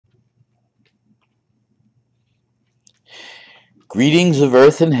Greetings of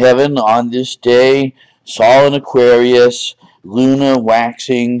earth and heaven on this day, Sol in Aquarius, Luna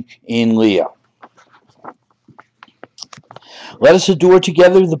waxing in Leo. Let us adore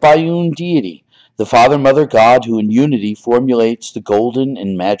together the Bayun deity, the Father, Mother, God, who in unity formulates the golden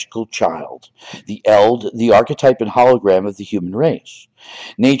and magical child, the Eld, the archetype and hologram of the human race.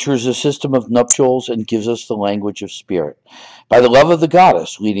 Nature is a system of nuptials and gives us the language of spirit, by the love of the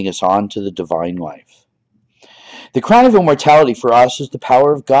goddess leading us on to the divine life. The crown of immortality for us is the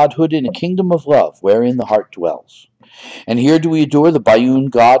power of godhood in a kingdom of love, wherein the heart dwells. And here do we adore the Bayun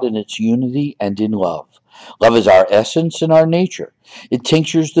God in its unity and in love. Love is our essence and our nature. It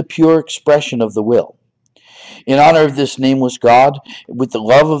tinctures the pure expression of the will. In honor of this nameless God, with the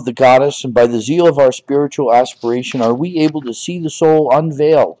love of the goddess, and by the zeal of our spiritual aspiration, are we able to see the soul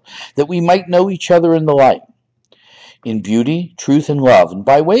unveiled, that we might know each other in the light. In beauty, truth, and love, and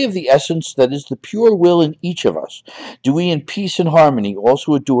by way of the essence that is the pure will in each of us, do we in peace and harmony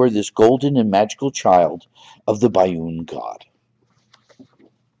also adore this golden and magical child of the Bayun God.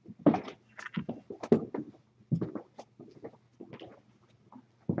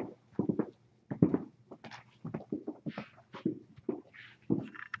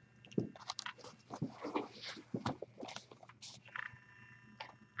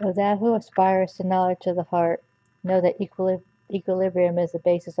 O thou who aspires to knowledge of the heart, know that equilibrium is the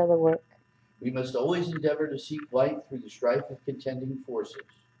basis of the work. We must always endeavor to seek light through the strife of contending forces.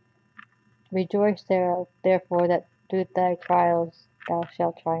 Rejoice therefore that through thy trials thou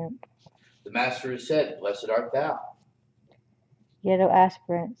shalt triumph. The Master has said, "Blessed art thou." Yet, O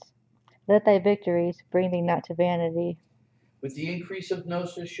aspirants, let thy victories bring thee not to vanity. With the increase of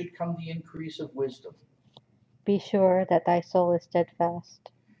gnosis should come the increase of wisdom. Be sure that thy soul is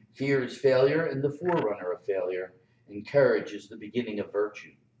steadfast. Fear is failure and the forerunner of failure, and courage is the beginning of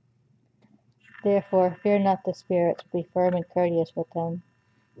virtue. Therefore, fear not the spirits, be firm and courteous with them.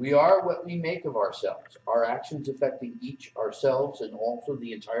 We are what we make of ourselves, our actions affecting each ourselves and also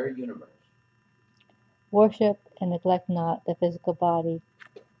the entire universe. Worship and neglect not the physical body,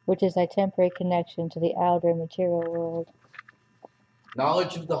 which is thy temporary connection to the outer material world.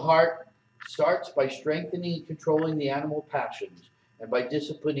 Knowledge of the heart starts by strengthening and controlling the animal passions, and by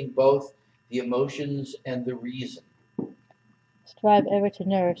disciplining both the emotions and the reason. Strive ever to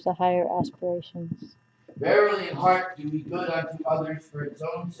nourish the higher aspirations. Verily in heart do we good unto others for its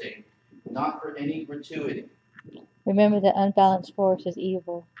own sake, not for any gratuity. Remember that unbalanced force is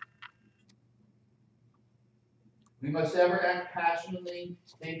evil. We must ever act passionately,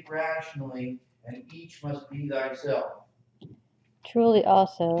 think rationally, and each must be thyself. Truly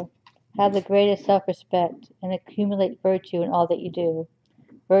also, have the greatest self-respect and accumulate virtue in all that you do.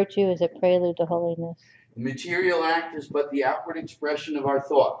 Virtue is a prelude to holiness. The material act is but the outward expression of our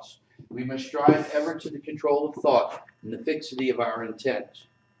thoughts. We must strive ever to the control of thought and the fixity of our intent.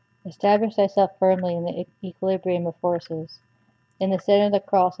 Establish thyself firmly in the equilibrium of forces, in the center of the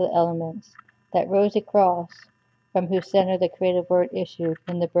cross of the elements, that rosy cross from whose center the creative word issued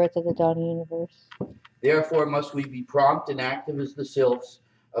in the birth of the dawning universe. Therefore must we be prompt and active as the sylphs,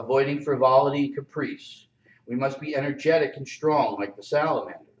 avoiding frivolity and caprice. We must be energetic and strong like the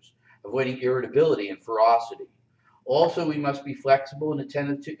salamanders, avoiding irritability and ferocity. Also we must be flexible and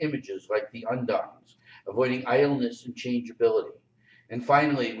attentive to images like the undines, avoiding idleness and changeability. And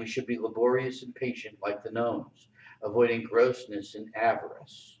finally, we should be laborious and patient like the gnomes, avoiding grossness and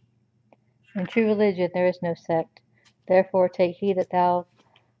avarice. In true religion there is no sect. Therefore take heed that thou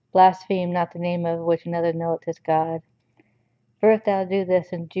blaspheme not the name of which another knoweth as God. For if thou do this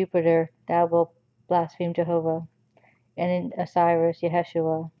in Jupiter, thou wilt blaspheme Jehovah, and in Osiris,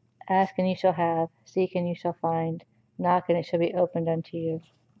 Yeshua. Ask and ye shall have, seek and you shall find, knock and it shall be opened unto you.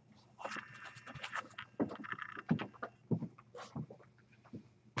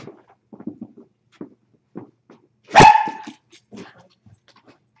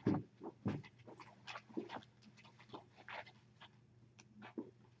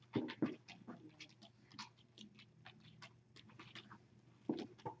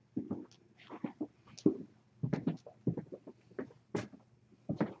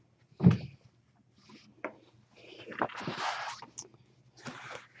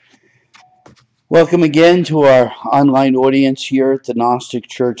 Welcome again to our online audience here at the Gnostic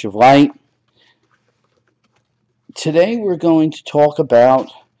Church of Light. Today we're going to talk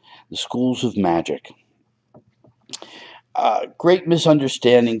about the schools of magic. Great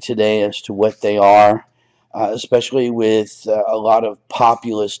misunderstanding today as to what they are, especially with a lot of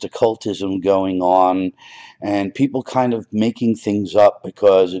populist occultism going on and people kind of making things up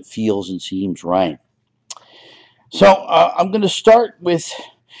because it feels and seems right. So I'm going to start with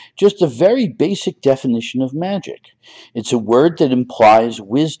just a very basic definition of magic. It's a word that implies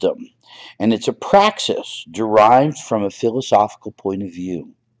wisdom, and it's a praxis derived from a philosophical point of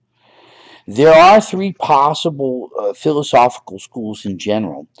view. There are three possible philosophical schools in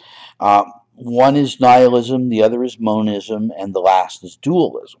general. One is nihilism, the other is monism, and the last is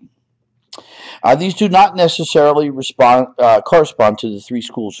dualism. These do not necessarily correspond to the three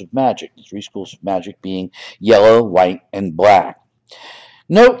schools of magic, the three schools of magic being yellow, white, and black.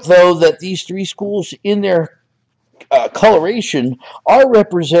 Note, though, that these three schools, in their coloration, are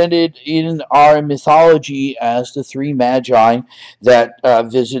represented in our mythology as the three magi that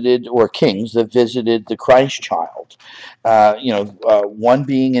visited, or kings that visited the Christ child. One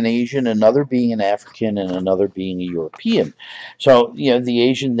being an Asian, another being an African, and another being a European. So, the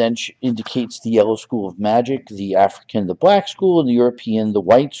Asian then indicates the yellow school of magic, the African the black school, and the European the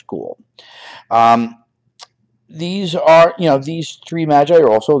white school. These three magi are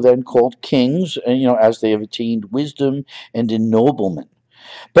also then called kings, as they have attained wisdom and ennoblement.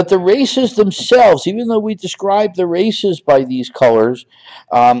 But the races themselves, even though we describe the races by these colors,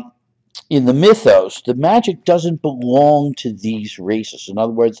 in the mythos, the magic doesn't belong to these races. In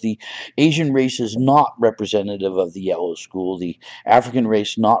other words, the Asian race is not representative of the yellow school, the African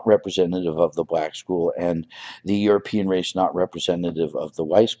race not representative of the black school, and the European race not representative of the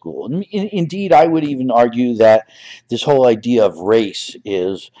white school. And indeed, I would even argue that this whole idea of race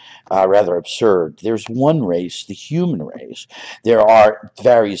is rather absurd. There's one race, the human race. There are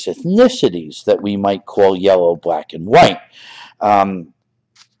various ethnicities that we might call yellow, black, and white.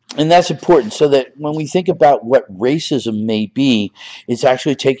 And that's important, so that when we think about what racism may be, it's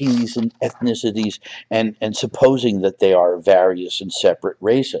actually taking these ethnicities and supposing that they are various and separate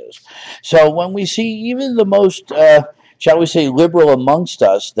races. So when we see even the most, shall we say, liberal amongst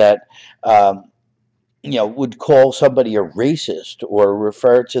us that would call somebody a racist or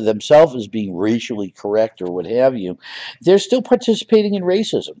refer to themselves as being racially correct or what have you, they're still participating in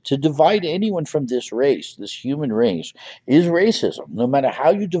racism. To divide anyone from this race, this human race, is racism, no matter how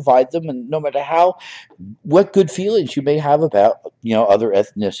you divide them and no matter what good feelings you may have about, other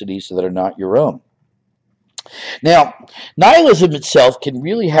ethnicities that are not your own. Now, nihilism itself can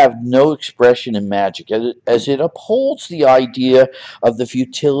really have no expression in magic, as it upholds the idea of the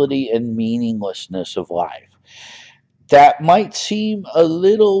futility and meaninglessness of life. That might seem a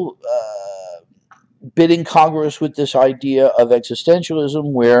little bit incongruous with this idea of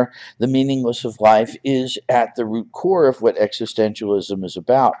existentialism, where the meaningless of life is at the root core of what existentialism is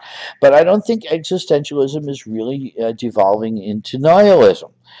about. But I don't think existentialism is really devolving into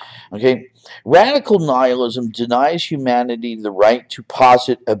nihilism. Okay, radical nihilism denies humanity the right to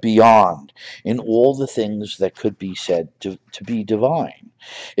posit a beyond in all the things that could be said to be divine.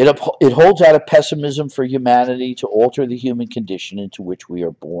 It holds out a pessimism for humanity to alter the human condition into which we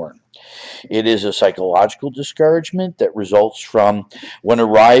are born. It is a psychological discouragement that results from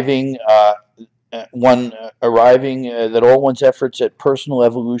that all one's efforts at personal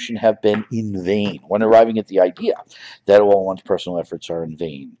evolution have been in vain, when arriving at the idea that all one's personal efforts are in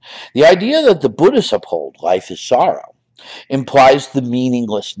vain. The idea that the Buddhists uphold, life is sorrow, implies the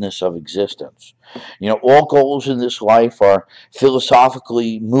meaninglessness of existence. All goals in this life are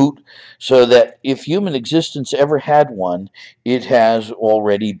philosophically moot, so that if human existence ever had one, it has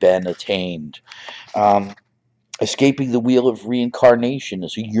already been attained. Escaping the wheel of reincarnation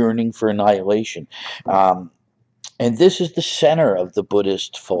is a yearning for annihilation. And this is the center of the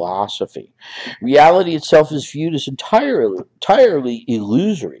Buddhist philosophy. Reality itself is viewed as entirely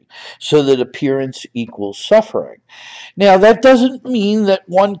illusory, so that appearance equals suffering. Now, that doesn't mean that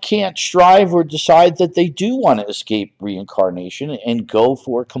one can't strive or decide that they do want to escape reincarnation and go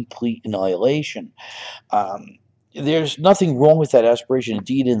for complete annihilation. There's nothing wrong with that aspiration.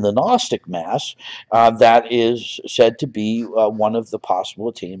 Indeed, in the Gnostic Mass, that is said to be one of the possible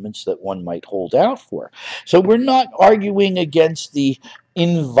attainments that one might hold out for. So we're not arguing against the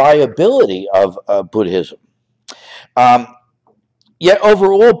inviolability of Buddhism. Yet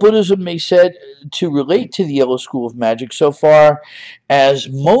overall, Buddhism may be said to relate to the yellow school of magic so far as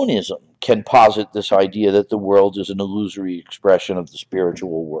monism can posit this idea that the world is an illusory expression of the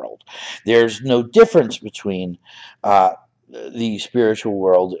spiritual world. There's no difference between the spiritual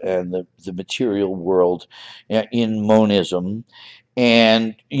world and the material world in monism,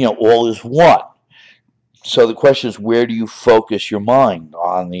 and all is one. So the question is, where do you focus your mind?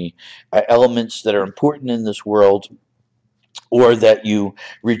 On the elements that are important in this world, or that you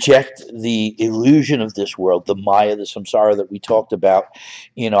reject the illusion of this world, the Maya, the samsara that we talked about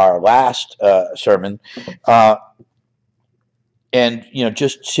in our last sermon, and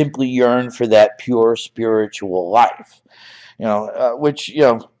just simply yearn for that pure spiritual life. which,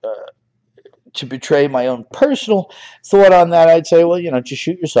 to betray my own personal thought on that, I'd say, well, just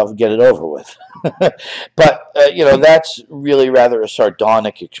shoot yourself and get it over with. But, that's really rather a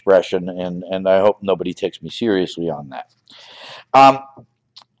sardonic expression, and I hope nobody takes me seriously on that.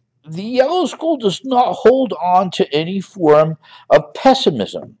 The Yellow School does not hold on to any form of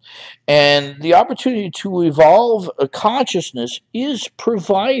pessimism, and the opportunity to evolve a consciousness is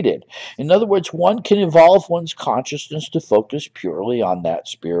provided. In other words, one can evolve one's consciousness to focus purely on that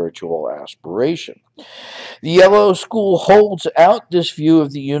spiritual aspiration. The Yellow School holds out this view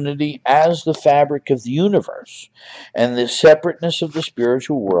of the unity as the fabric of the universe, and the separateness of the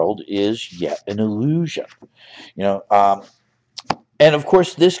spiritual world is yet an illusion. And of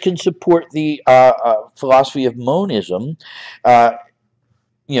course, this can support the philosophy of monism.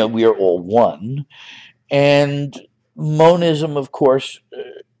 We are all one. And monism, of course,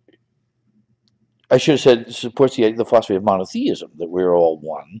 I should have said, supports the philosophy of monotheism, that we're all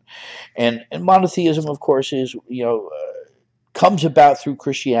one. And monotheism, of course, is, comes about through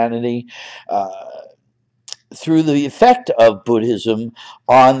Christianity, through the effect of Buddhism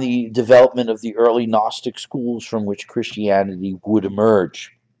on the development of the early Gnostic schools from which Christianity would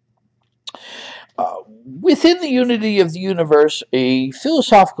emerge. Within the unity of the universe, a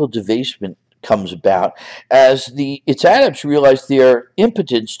philosophical debasement comes about as its adepts realize their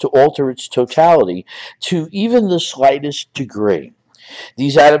impotence to alter its totality to even the slightest degree.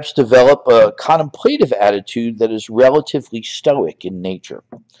 These adepts develop a contemplative attitude that is relatively stoic in nature.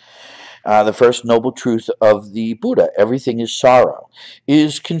 The first noble truth of the Buddha, everything is sorrow,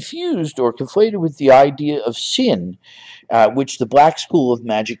 is confused or conflated with the idea of sin, which the Black School of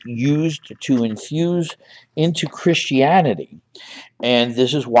Magic used to infuse into Christianity. And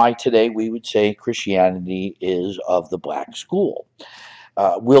this is why today we would say Christianity is of the Black School.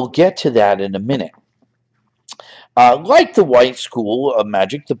 We'll get to that in a minute. Like the White School of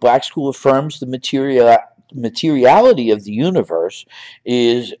Magic, the Black School affirms the materiality of the universe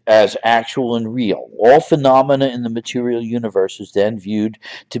is as actual and real. All phenomena in the material universe is then viewed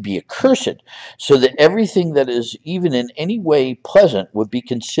to be accursed, so that everything that is even in any way pleasant would be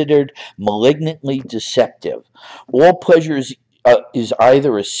considered malignantly deceptive. All pleasure is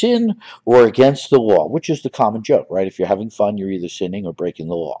either a sin or against the law, which is the common joke, right? If you're having fun, you're either sinning or breaking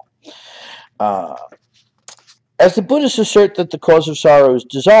the law. As the Buddhists assert that the cause of sorrow is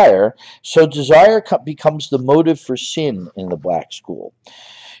desire, so desire becomes the motive for sin in the Black School.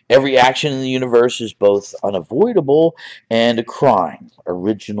 Every action in the universe is both unavoidable and a crime,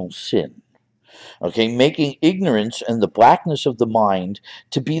 original sin. Making ignorance and the blackness of the mind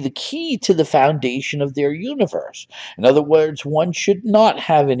to be the key to the foundation of their universe. In other words, one should not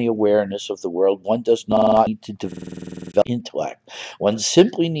have any awareness of the world. One does not need to develop intellect. One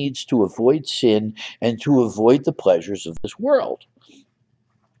simply needs to avoid sin and to avoid the pleasures of this world.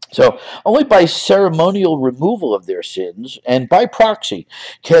 So only by ceremonial removal of their sins and by proxy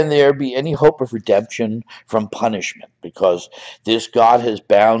can there be any hope of redemption from punishment, because this God has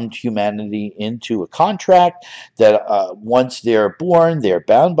bound humanity into a contract that once they're born, they're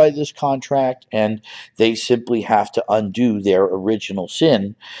bound by this contract, and they simply have to undo their original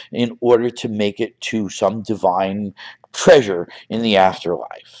sin in order to make it to some divine treasure in the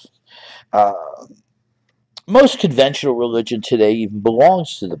afterlife. Most conventional religion today even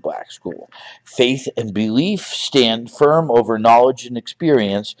belongs to the Black School. Faith and belief stand firm over knowledge and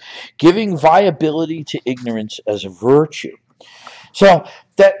experience, giving viability to ignorance as a virtue. So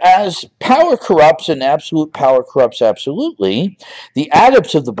that as power corrupts and absolute power corrupts absolutely, the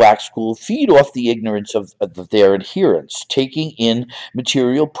adepts of the Black School feed off the ignorance of their adherents, taking in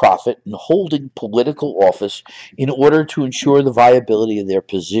material profit and holding political office in order to ensure the viability of their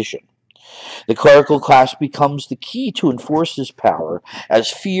position. The clerical class becomes the key to enforce this power,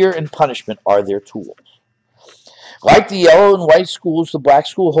 as fear and punishment are their tools. Like the yellow and white schools, the Black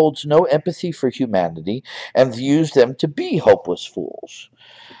School holds no empathy for humanity and views them to be hopeless fools.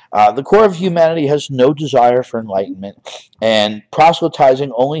 The core of humanity has no desire for enlightenment, and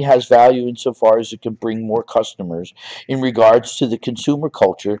proselytizing only has value insofar as it can bring more customers in regards to the consumer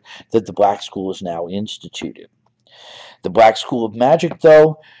culture that the Black School has now instituted. The Black School of Magic,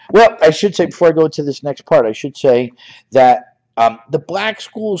 though, well, I should say, before I go into this next part, I should say that the Black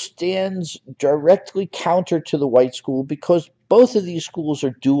School stands directly counter to the White School because both of these schools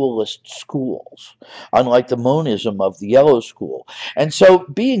are dualist schools, unlike the monism of the Yellow School. And so,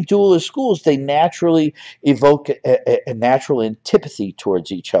 being dualist schools, they naturally evoke a natural antipathy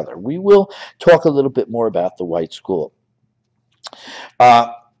towards each other. We will talk a little bit more about the White School.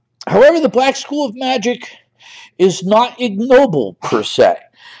 However, the Black School of Magic is not ignoble per se.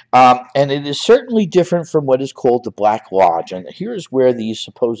 And it is certainly different from what is called the Black Lodge. And here's where these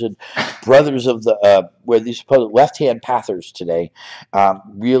supposed brothers of the, where these supposed left-hand pathers today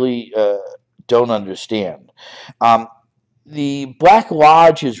really don't understand. Um, the Black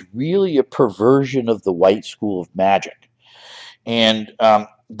Lodge is really a perversion of the white school of magic. And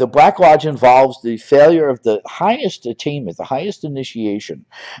the Black Lodge involves the failure of the highest attainment, the highest initiation.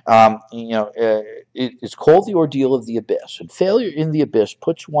 It's called the ordeal of the abyss. And failure in the abyss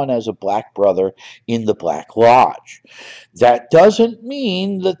puts one as a black brother in the Black Lodge. That doesn't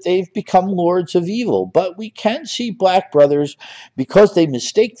mean that they've become lords of evil, but we can see black brothers, because they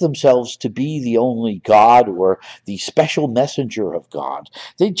mistake themselves to be the only God or the special messenger of God,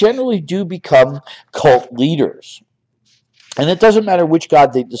 they generally do become cult leaders. And it doesn't matter which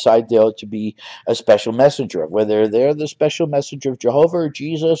God they decide they ought to be a special messenger of, whether they're the special messenger of Jehovah or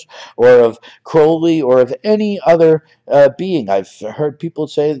Jesus or of Crowley or of any other being. I've heard people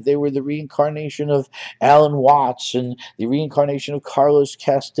say that they were the reincarnation of Alan Watts and the reincarnation of Carlos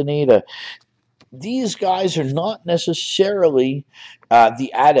Castaneda. These guys are not necessarily the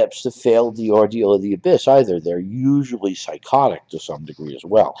adepts that failed the ordeal of the abyss either. They're usually psychotic to some degree as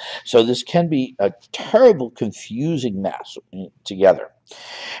well. So this can be a terrible, confusing mess together.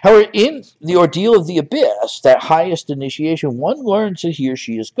 However, in the ordeal of the abyss, that highest initiation, one learns that he or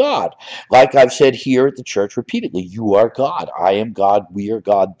she is God. Like I've said here at the church repeatedly, you are God, I am God, we are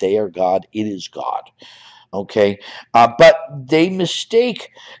God, they are God, it is God. Okay, but they mistake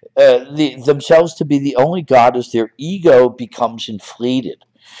themselves to be the only God as their ego becomes inflated,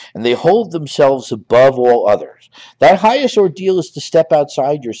 and they hold themselves above all others. That highest ordeal is to step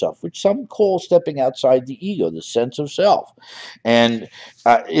outside yourself, which some call stepping outside the ego, the sense of self. And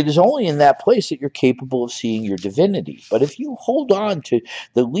it is only in that place that you're capable of seeing your divinity. But if you hold on to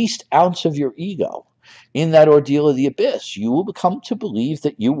the least ounce of your ego, in that ordeal of the abyss, you will become to believe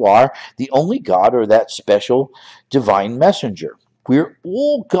that you are the only God or that special divine messenger. We're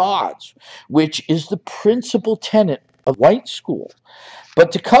all gods, which is the principal tenet of white school.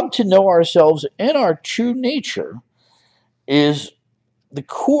 But to come to know ourselves and our true nature is the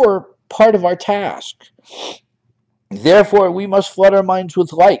core part of our task. Therefore, we must flood our minds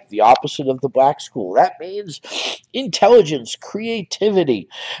with light, the opposite of the black school. That means intelligence, creativity,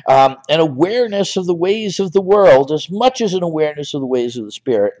 and awareness of the ways of the world, as much as an awareness of the ways of the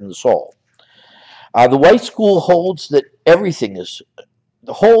spirit and the soul. The white school holds that everything is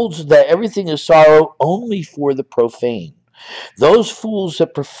sorrow only for the profane. Those fools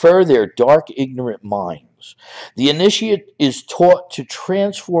that prefer their dark, ignorant minds. The initiate is taught to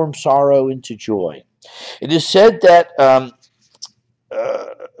transform sorrow into joy. It is said that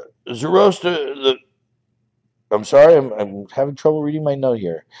Zoroaster. I'm sorry, I'm having trouble reading my note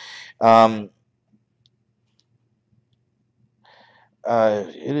here. It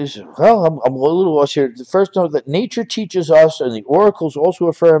is, well, I'm a little lost here. The first note that nature teaches us, and the oracles also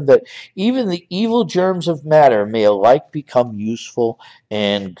affirm that even the evil germs of matter may alike become useful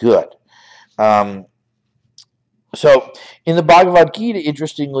and good. So, in the Bhagavad Gita,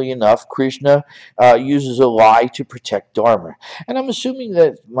 interestingly enough, Krishna uses a lie to protect Dharma. And I'm assuming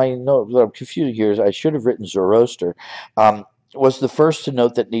that my note that I'm confused here is I should have written Zoroaster. Was the first to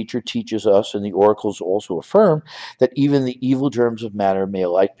note that nature teaches us, and the oracles also affirm, that even the evil germs of matter may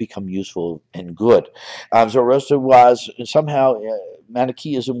alike become useful and good. Zoroaster was somehow,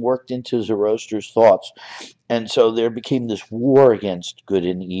 Manichaeism worked into Zoroaster's thoughts, and so there became this war against good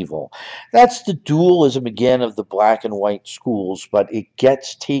and evil. That's the dualism again of the black and white schools, but it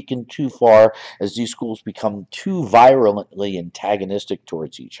gets taken too far as these schools become too virulently antagonistic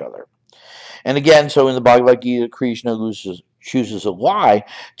towards each other. And again, so in the Bhagavad Gita, Krishna chooses a lie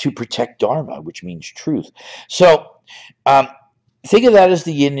to protect Dharma, which means truth. So think of that as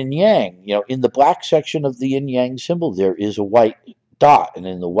the yin and yang. You know, in the black section of the yin yang symbol, there is a white dot, and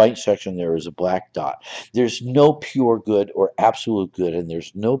in the white section there is a black dot. There's no pure good or absolute good, and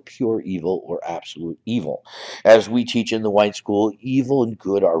there's no pure evil or absolute evil. As we teach in the white school, evil and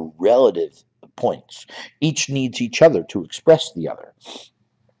good are relative points. Each needs each other to express the other.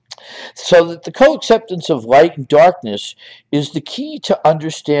 So that the coacceptance of light and darkness is the key to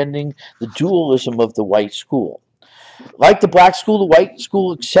understanding the dualism of the white school. Like the black school, the white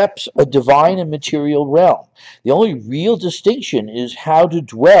school accepts a divine and material realm. The only real distinction is how to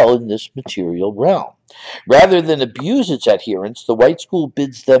dwell in this material realm. Rather than abuse its adherents, the white school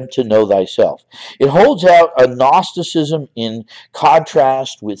bids them to know thyself. It holds out a Gnosticism in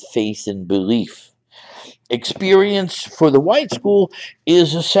contrast with faith and belief. Experience for the white school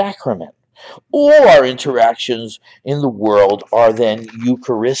is a sacrament. All our interactions in the world are then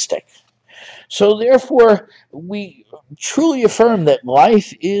eucharistic. So therefore, we truly affirm that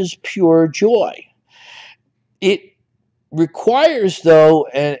life is pure joy. It requires, though,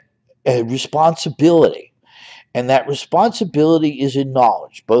 a responsibility. And that responsibility is in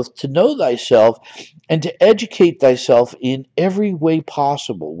knowledge, both to know thyself and to educate thyself in every way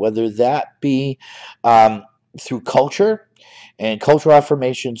possible, whether that be through culture and cultural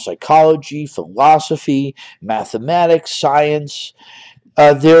affirmation, psychology, philosophy, mathematics, science.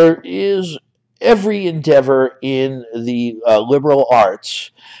 There is every endeavor in the liberal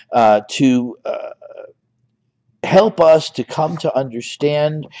arts to help us to come to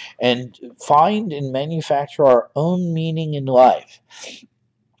understand and find and manufacture our own meaning in life.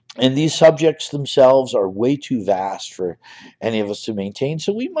 And these subjects themselves are way too vast for any of us to maintain,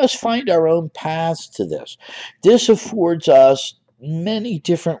 so we must find our own paths to this. This affords us many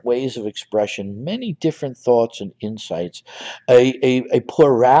different ways of expression, many different thoughts and insights, a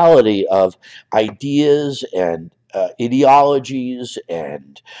plurality of ideas and ideologies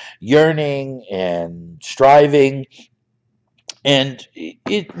and yearning and striving. And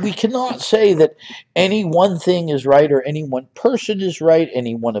we cannot say that any one thing is right or any one person is right,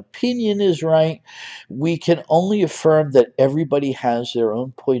 any one opinion is right. We can only affirm that everybody has their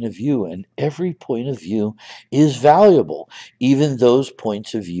own point of view, and every point of view is valuable, even those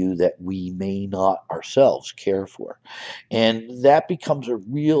points of view that we may not ourselves care for. And that becomes a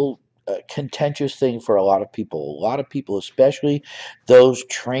real contentious thing for a lot of people. A lot of people, especially those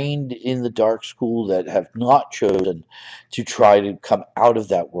trained in the dark school, that have not chosen to try to come out of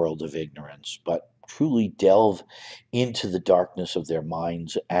that world of ignorance, but truly delve into the darkness of their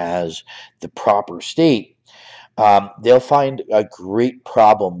minds as the proper state. They'll find a great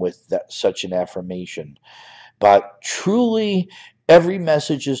problem with that, such an affirmation. But truly, every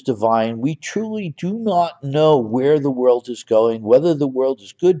message is divine. We truly do not know where the world is going, whether the world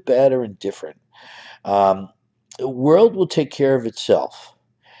is good, bad, or indifferent. Um, the world will take care of itself.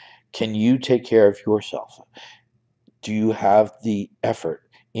 Can you take care of yourself? Do you have the effort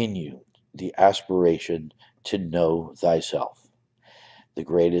in you, the aspiration to know thyself? The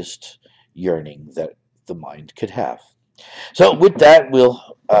greatest yearning that the mind could have. So, with that,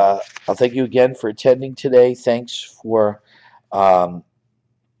 I'll thank you again for attending today. Thanks for um,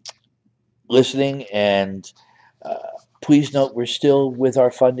 listening, and uh, please note we're still with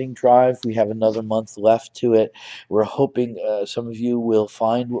our funding drive. We have another month left to it. We're hoping some of you will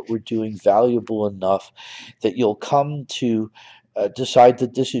find what we're doing valuable enough that you'll come to decide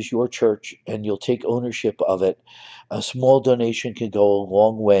that this is your church and you'll take ownership of it. A small donation can go a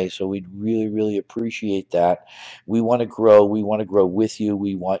long way, so we'd really, really appreciate that. We want to grow. We want to grow with you.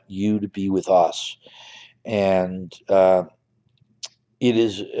 We want you to be with us. And it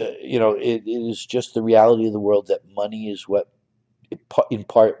is, it is just the reality of the world that money is what, in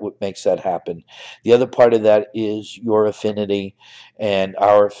part, what makes that happen. The other part of that is your affinity and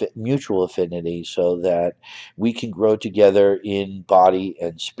our mutual affinity, so that we can grow together in body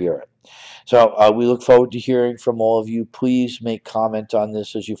and spirit. So we look forward to hearing from all of you. Please make comment on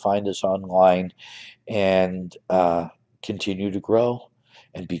this as you find us online, and continue to grow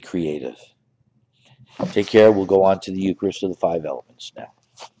and be creative. Take care. We'll go on to the Eucharist of the Five Elements now.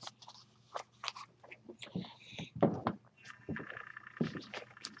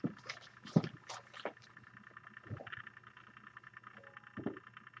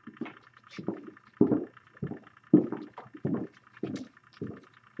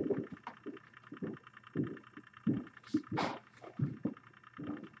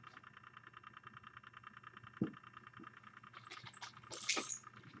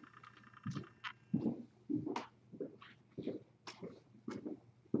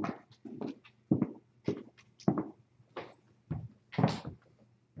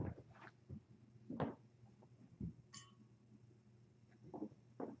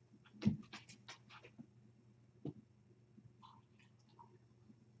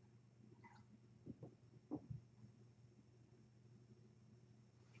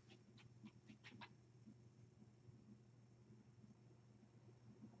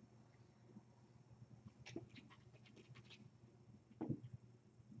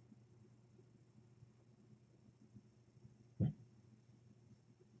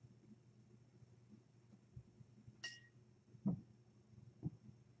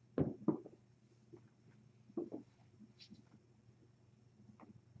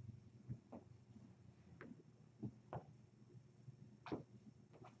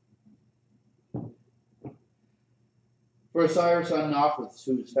 For Osiris on Nofrith,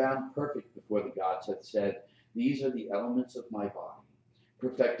 who was found perfect before the gods, had said, "These are the elements of my body,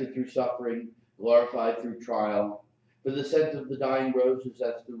 perfected through suffering, glorified through trial. For the scent of the dying rose is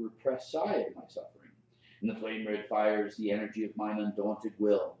as the repressed sigh of my suffering. And the flame-red fire is the energy of mine undaunted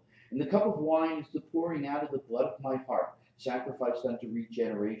will. And the cup of wine is the pouring out of the blood of my heart, sacrificed unto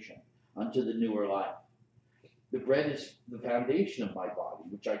regeneration, unto the newer life. The bread is the foundation of my body,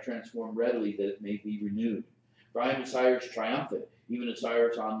 which I transform readily that it may be renewed. For I am Osiris triumphant, even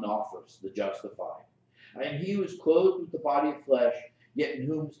Osiris on Nophris, the justified. I am he who is clothed with the body of flesh, yet in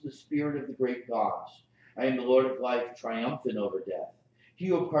whom is the spirit of the great gods. I am the Lord of life, triumphant over death. He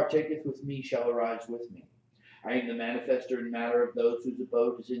who partaketh with me shall arise with me. I am the manifester in matter of those whose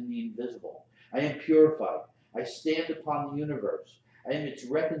abode is in the invisible. I am purified. I stand upon the universe. I am its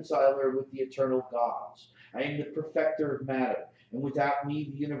reconciler with the eternal gods. I am the perfecter of matter, and without me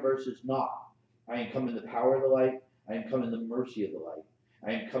the universe is not. I am come in the power of the light. I am come in the mercy of the light.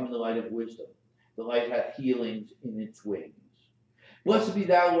 I am come in the light of wisdom. The light hath healings in its wings. Blessed be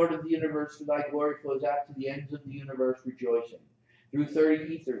thou, Lord of the universe, for thy glory flows out to the ends of the universe rejoicing. Through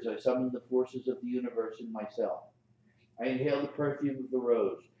 30 ethers I summon the forces of the universe in myself. I inhale the perfume of the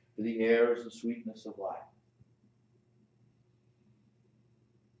rose, for the air is the sweetness of life.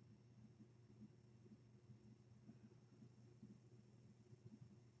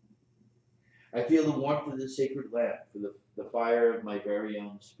 I feel the warmth of the sacred lamp, for the fire of my very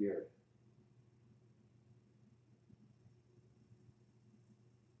own spirit.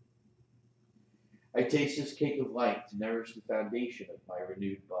 I taste this cake of light to nourish the foundation of my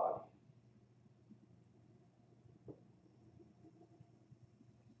renewed body.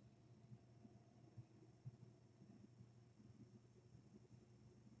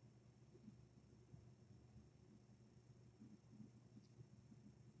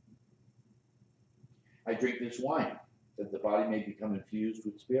 I drink this wine, that the body may become infused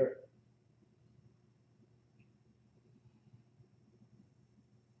with spirit.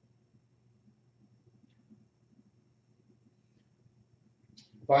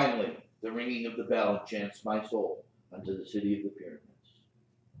 Finally, the ringing of the bell enchants my soul unto the city of the pyramids.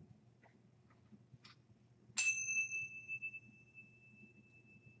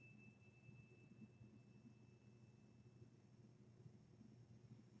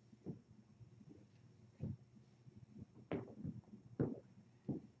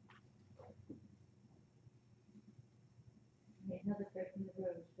 Another breaking the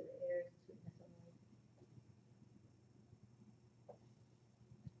rose, for the air is the sweetness of life.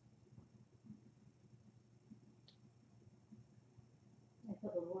 I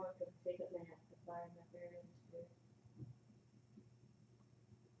feel the warmth of the sacred lamp, the fire of my very own spirit.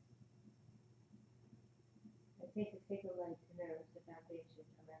 I take the sacred light to nourish the foundation of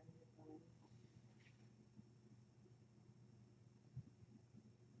my renewed body.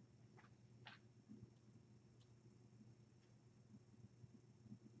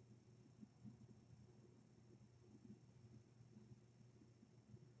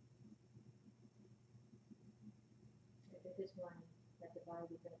 I drink this wine, that the body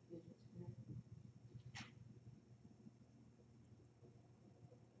become infused with spirit.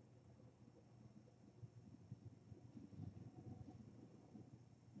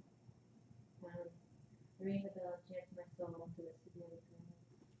 The ringing of the bell enchants my soul to the city of the pyramids.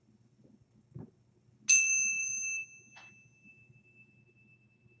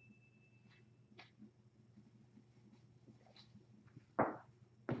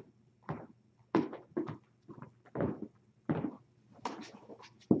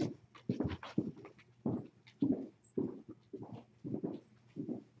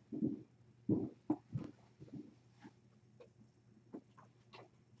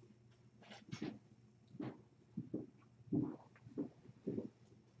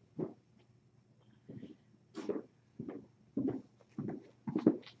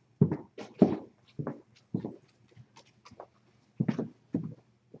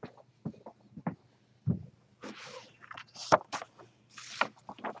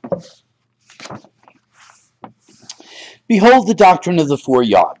 Behold the doctrine of the Four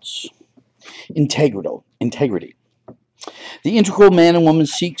Yods. Integrity. The integral man and woman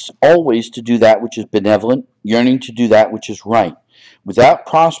seeks always to do that which is benevolent, yearning to do that which is right. Without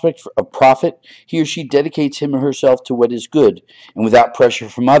prospect of profit, he or she dedicates him or herself to what is good, and without pressure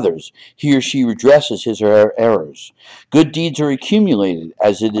from others, he or she redresses his or her errors. Good deeds are accumulated,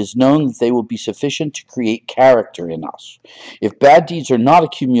 as it is known that they will be sufficient to create character in us. If bad deeds are not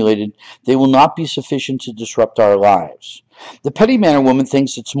accumulated, they will not be sufficient to disrupt our lives. The petty man or woman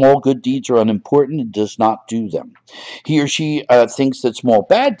thinks that small good deeds are unimportant and does not do them. He or she thinks that small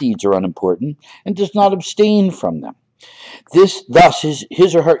bad deeds are unimportant and does not abstain from them. Thus,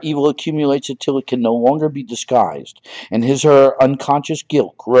 his or her evil accumulates until it can no longer be disguised, and his or her unconscious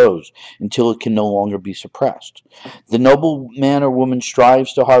guilt grows until it can no longer be suppressed. The noble man or woman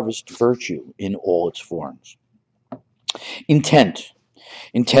strives to harvest virtue in all its forms. Intent.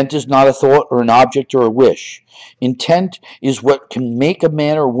 Intent is not a thought or an object or a wish. Intent is what can make a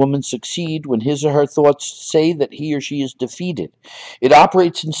man or woman succeed when his or her thoughts say that he or she is defeated. It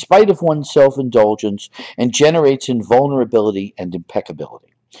operates in spite of one's self-indulgence and generates invulnerability and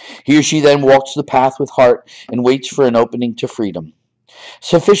impeccability. He or she then walks the path with heart and waits for an opening to freedom.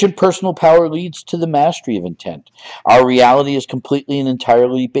 Sufficient personal power leads to the mastery of intent. Our reality is completely and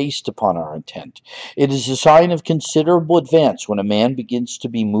entirely based upon our intent. It is a sign of considerable advance when a man begins to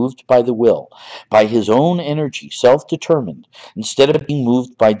be moved by the will, by his own energy, self-determined, instead of being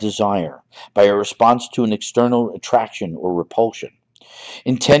moved by desire, by a response to an external attraction or repulsion.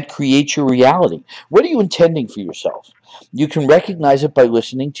 Intent creates your reality. What are you intending for yourself? You can recognize it by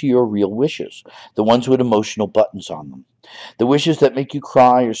listening to your real wishes, the ones with emotional buttons on them. The wishes that make you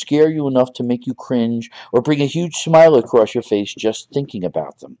cry or scare you enough to make you cringe or bring a huge smile across your face just thinking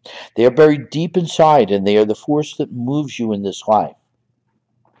about them. They are buried deep inside, and they are the force that moves you in this life.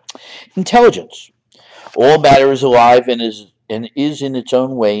 Intelligence. All matter is alive and is in its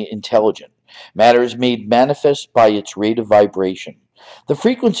own way intelligent. Matter is made manifest by its rate of vibration. The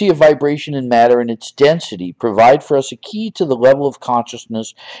frequency of vibration in matter and its density provide for us a key to the level of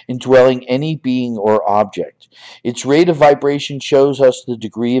consciousness indwelling any being or object. Its rate of vibration shows us the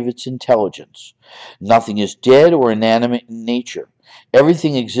degree of its intelligence. Nothing is dead or inanimate in nature.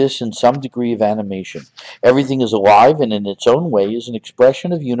 Everything exists in some degree of animation. Everything is alive and in its own way is an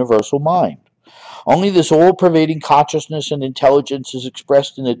expression of universal mind. Only this all-pervading consciousness and intelligence is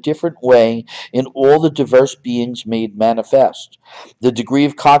expressed in a different way in all the diverse beings made manifest. The degree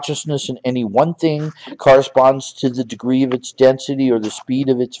of consciousness in any one thing corresponds to the degree of its density or the speed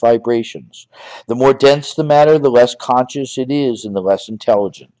of its vibrations. The more dense the matter, the less conscious it is and the less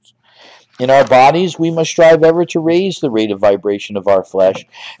intelligent. In our bodies, we must strive ever to raise the rate of vibration of our flesh,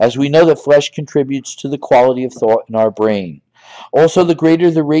 as we know that flesh contributes to the quality of thought in our brain. Also, the greater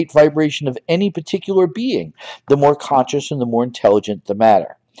the rate vibration of any particular being, the more conscious and the more intelligent the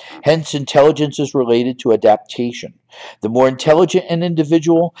matter. Hence, intelligence is related to adaptation. The more intelligent an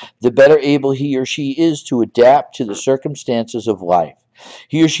individual, the better able he or she is to adapt to the circumstances of life.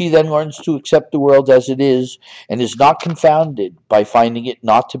 He or she then learns to accept the world as it is and is not confounded by finding it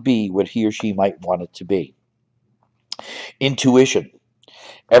not to be what he or she might want it to be. Intuition.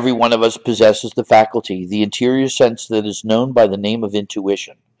 Every one of us possesses the faculty, the interior sense that is known by the name of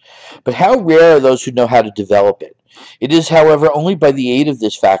intuition. But how rare are those who know how to develop it? It is, however, only by the aid of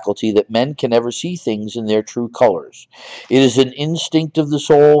this faculty that men can ever see things in their true colors. It is an instinct of the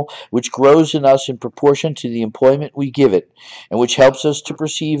soul which grows in us in proportion to the employment we give it, and which helps us to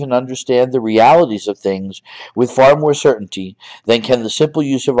perceive and understand the realities of things with far more certainty than can the simple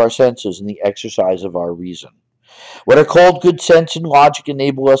use of our senses and the exercise of our reason. What are called good sense and logic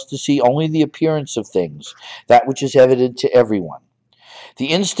enable us to see only the appearance of things, that which is evident to everyone. The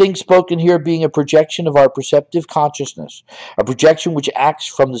instinct spoken here being a projection of our perceptive consciousness, a projection which acts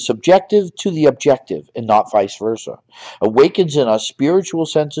from the subjective to the objective, and not vice versa, awakens in us spiritual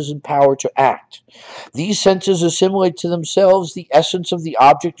senses and power to act. These senses assimilate to themselves the essence of the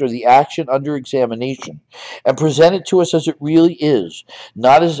object or the action under examination, and present it to us as it really is,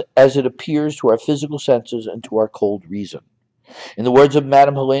 not as it appears to our physical senses and to our cold reason. In the words of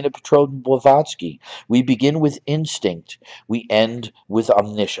Madame Helena Petrovna Blavatsky, we begin with instinct, we end with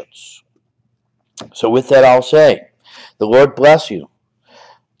omniscience. So with that I'll say, the Lord bless you.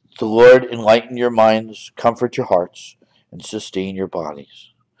 The Lord enlighten your minds, comfort your hearts, and sustain your bodies.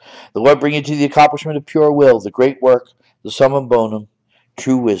 The Lord bring you to the accomplishment of pure will, the great work, the summum bonum,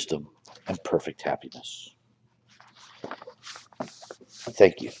 true wisdom, and perfect happiness.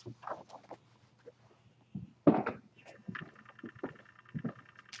 Thank you.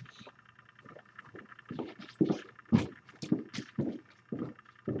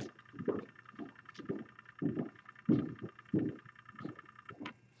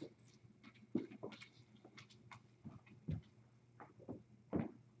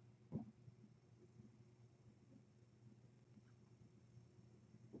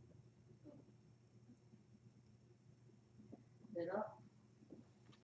 Is it up?